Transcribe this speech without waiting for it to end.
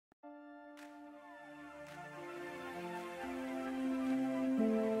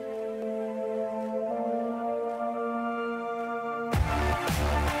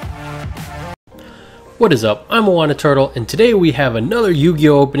What is up? I'm Awana Turtle, and today we have another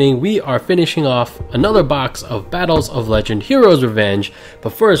Yu-Gi-Oh opening. We are finishing off another box of Battles of Legend Heroes Revenge,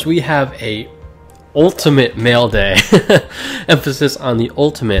 but first we have a Ultimate Mail Day. Emphasis on the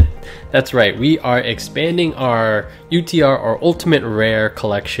Ultimate. That's right, we are expanding our UTR, our Ultimate Rare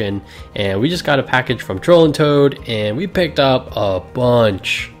collection, and we just got a package from Troll and Toad, and we picked up a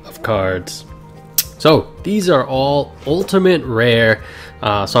bunch of cards. So these are all Ultimate Rare.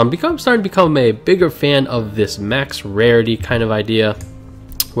 So I'm starting to become a bigger fan of this max rarity kind of idea.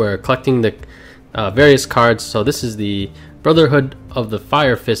 We're collecting the various cards. So this is the Brotherhood of the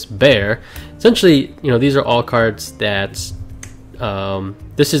Fire Fist Bear. Essentially, you know, these are all cards that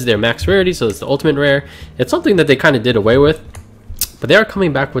this is their max rarity, so it's the ultimate rare. It's something that they kind of did away with, but they are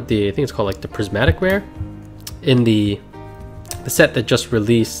coming back with the, I think it's called like the prismatic rare in the set that just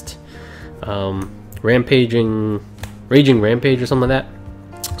released, Raging Rampage or something like that.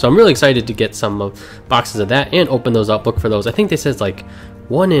 So I'm really excited to get some boxes of that and open those up, look for those. I think they says like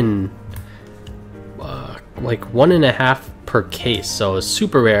one and a half per case, so it's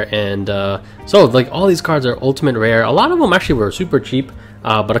super rare. And so like all these cards are ultimate rare. A lot of them actually were super cheap,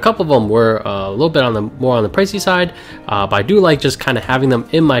 but a couple of them were a little bit on the more on the pricey side. But I do like just kind of having them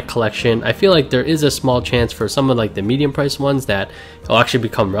in my collection. I feel like there is a small chance for some of like the medium price ones that will actually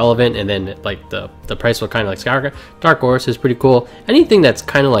become relevant, and then like the price will kind of like skyrocket. Dark Horse is pretty cool. Anything that's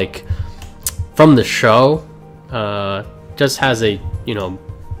kind of like from the show just has a, you know,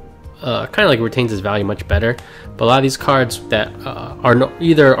 kind of like retains its value much better. But a lot of these cards that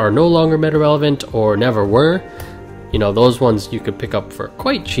either are no longer meta relevant or never were, you know, those ones you could pick up for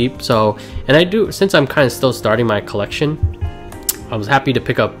quite cheap. So, and I do, since I'm kind of still starting my collection, I was happy to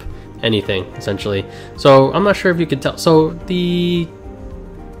pick up anything essentially. So I'm not sure if you could tell. So the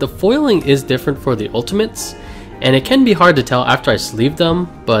foiling is different for the ultimates, and it can be hard to tell after I sleeve them.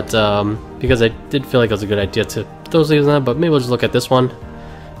 But because I did feel like it was a good idea to put those sleeves on, but maybe we'll just look at this one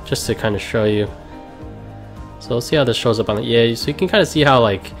just to kind of show you. So let's see how this shows up on the, yeah, so you can kind of see how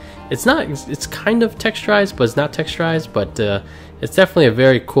like it's kind of texturized, but it's not texturized, but it's definitely a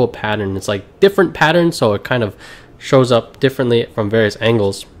very cool pattern. It's like different patterns, so it kind of shows up differently from various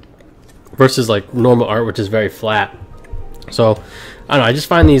angles versus like normal art, which is very flat. So I don't know, I just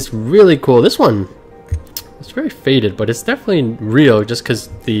find these really cool. This one, it's very faded, but it's definitely real just because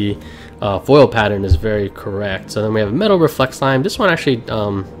the foil pattern is very correct. So then we have Metal Reflect Slime. This one actually,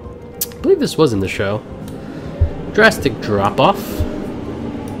 I believe this was in the show. Drastic Drop Off.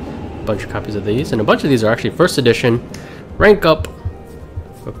 A bunch of copies of these, and a bunch of these are actually first edition. Rank Up.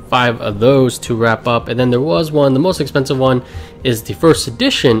 5 of those to wrap up, and then there was one. The most expensive one is the first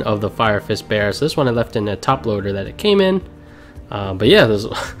edition of the Fire Fist Bear. So this one I left in a top loader that it came in. But yeah, there's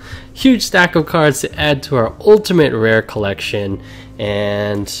a huge stack of cards to add to our ultimate rare collection,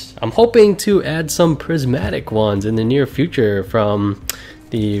 and I'm hoping to add some prismatic ones in the near future from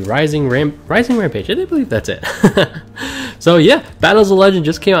the Rising Rampage. I believe that's it. So yeah, Battles of Legend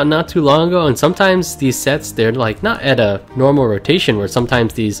just came out not too long ago, and sometimes these sets, they're like not at a normal rotation, where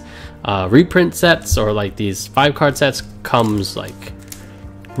sometimes these reprint sets or like these 5-card sets comes like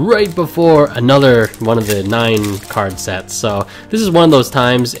right before another one of the 9-card sets. So this is one of those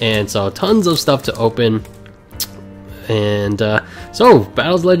times, and so tons of stuff to open. And so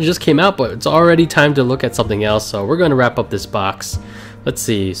Battles of Legend just came out, but it's already time to look at something else. So we're going to wrap up this box. Let's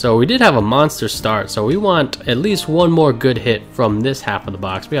see, so we did have a monster start, so we want at least one more good hit from this half of the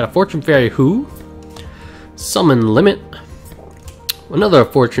box. We got a Fortune Fairy Who, Summon Limit, another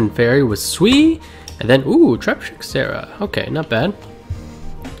Fortune Fairy with Sui, and then, ooh, Trepshik Sarah. Okay, not bad.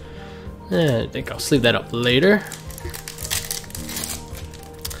 I think I'll sleeve that up later.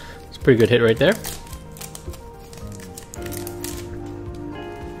 It's a pretty good hit right there.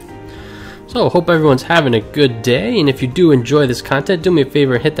 So hope everyone's having a good day, and if you do enjoy this content, do me a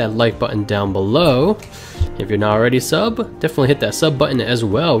favor and hit that like button down below. If you're not already sub, definitely hit that sub button as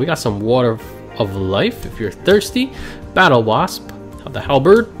well. We got some Water of Life if you're thirsty, Battle Wasp, the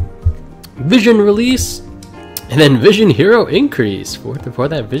Halberd, Vision Release, and then Vision Hero Increase for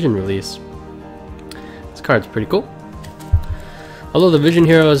that Vision Release. This card's pretty cool. Although the Vision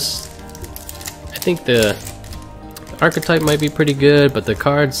Heroes, I think the archetype might be pretty good, but the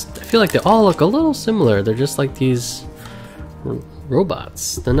cards, I feel like they all look a little similar. They're just like these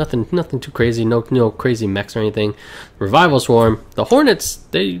robots. They're nothing too crazy, no crazy mechs or anything. Revival Swarm. The Hornets,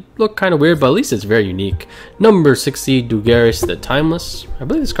 they look kind of weird, but at least it's very unique. Number 60, Dugaris the Timeless. I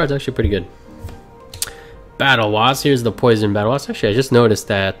believe this card's actually pretty good. Battle Wasp. Here's the Poison Battle Wasp. Actually, I just noticed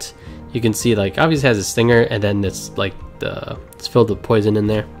that you can see, like, obviously has a stinger, and then it's like it's filled with poison in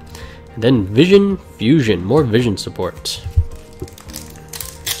there. And then Vision Fusion, more vision support.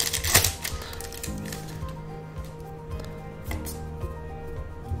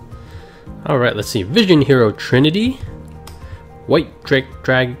 Alright, let's see. Vision Hero Trinity. White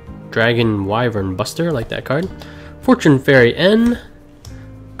Dragon Wyvern Buster, like that card. Fortune Fairy N.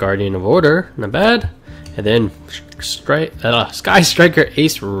 Guardian of Order, not bad. And then Sky Striker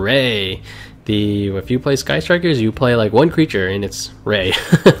Ace Ray. If you play Sky Strikers, you play like one creature and it's Ray.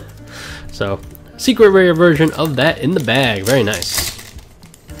 So, secret rare version of that in the bag. Very nice.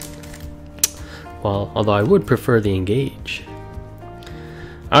 Well, although I would prefer the Engage.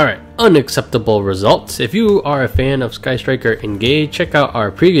 Alright, unacceptable results. If you are a fan of Sky Striker Engage, check out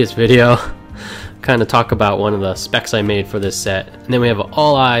our previous video. Kind of talk about one of the specs I made for this set. And then we have an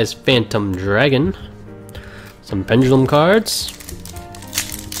All Eyes Phantom Dragon. Some Pendulum cards.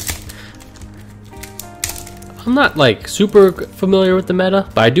 I'm not like super familiar with the meta,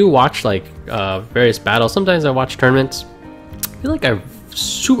 but I do watch like various battles. Sometimes I watch tournaments. I feel like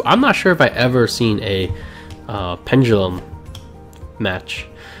I'm not sure if I ever seen a Pendulum match.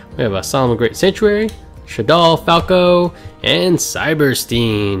 We have a Solemn Great Sanctuary, Shaddoll, Falco, and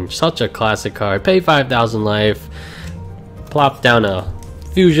Cyberstein. Such a classic card. Pay 5,000 life. Plop down a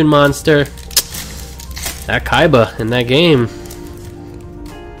fusion monster. That Kaiba in that game.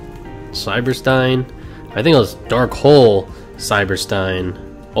 Cyberstein. I think it was Dark Hole Cyberstein.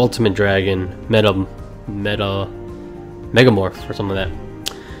 Ultimate Dragon. Megamorph or something like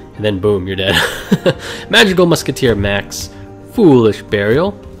that. And then boom, you're dead. Magical Musketeer Max. Foolish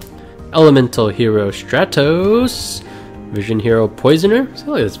Burial. Elemental Hero Stratos. Vision Hero Poisoner.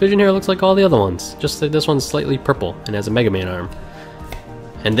 So look, this Vision Hero looks like all the other ones. Just like this one's slightly purple and has a Mega Man arm.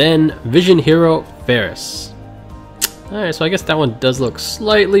 And then Vision Hero Ferris. Alright, so I guess that one does look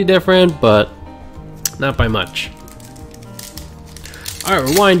slightly different, but not by much. Alright,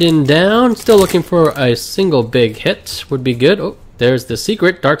 we're winding down. Still looking for a single big hit. Would be good. Oh, there's the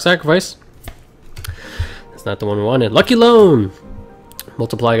secret. Dark Sacrifice. That's not the one we wanted. Lucky Loan.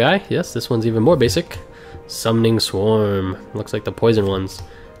 Multiply guy. Yes, this one's even more basic. Summoning Swarm. Looks like the poison ones.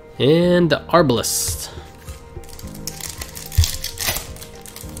 And the Arbalist.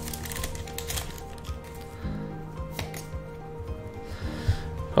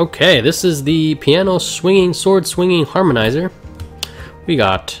 Okay, this is the piano swinging, sword swinging harmonizer. We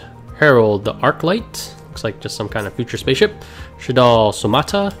got Herald the Arclight. Looks like just some kind of future spaceship. Shaddoll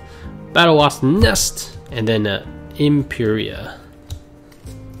Somata. Battle Wasp Nest. And then Imperia.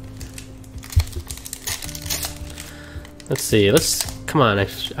 Let's see, come on,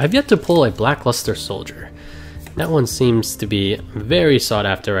 I've yet to pull a Blackluster Soldier. That one seems to be very sought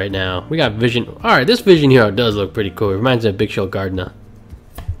after right now. We got Vision, alright, this Vision Hero does look pretty cool. It reminds me of Big Show Gardner.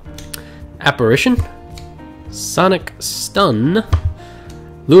 Apparition. Sonic Stun.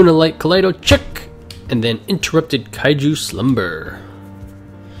 Lunar Light Kaleido Check. And then Interrupted Kaiju Slumber.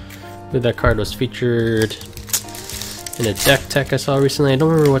 I believe that card was featured in a deck tech I saw recently. I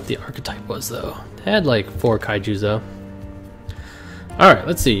don't remember what the archetype was though. It had like 4 kaijus though. Alright,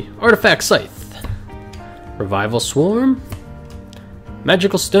 let's see. Artifact Scythe. Revival Swarm.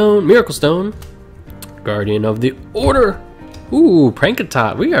 Magical Stone. Miracle Stone. Guardian of the Order. Ooh,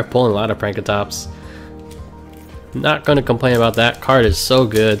 Prankatop. We are pulling a lot of Prankatops. Not going to complain about that. Card is so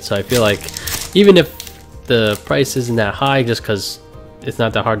good, so I feel like even if the price isn't that high, just because it's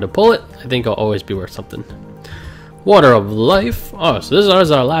not that hard to pull it, I think it'll always be worth something. Water of Life. Oh, so this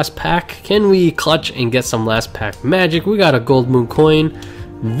is our last pack. Can we clutch and get some last pack magic? We got a Gold Moon coin.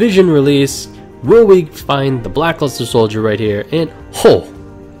 Vision Release. Will we find the Blackluster Soldier right here? And, oh,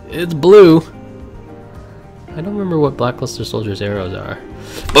 it's blue. I don't remember what Blackluster Soldier's arrows are.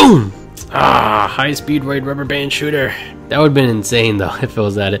 Boom! Ah, high speed raid rubber band shooter. That would have been insane though if it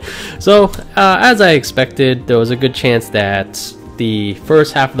was at it. So, as I expected, there was a good chance that the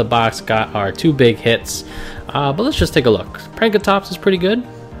first half of the box got our 2 big hits. But let's just take a look. Prankatops is pretty good.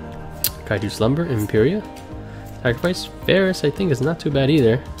 Kaiju Slumber, Imperia. Sacrifice, Ferris I think is not too bad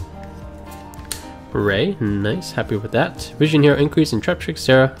either. Ray, nice, happy with that. Vision Hero Increase and Trap Trick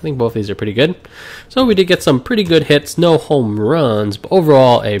Sarah, I think both of these are pretty good. So we did get some pretty good hits, no home runs, but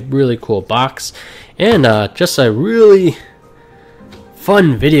overall a really cool box. And just a really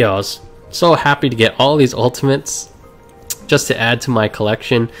fun video. I was so happy to get all these ultimates just to add to my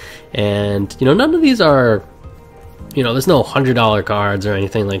collection. And, you know, none of these are, you know, there's no $100 cards or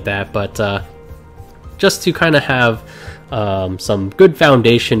anything like that, but just to kind of have some good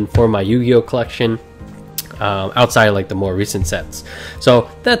foundation for my Yu-Gi-Oh collection outside of like the more recent sets. So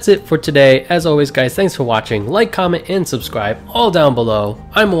that's it for today. As always guys, thanks for watching. Like, comment, and subscribe all down below.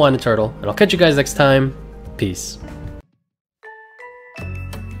 I'm Moana Turtle, and I'll catch you guys next time. Peace.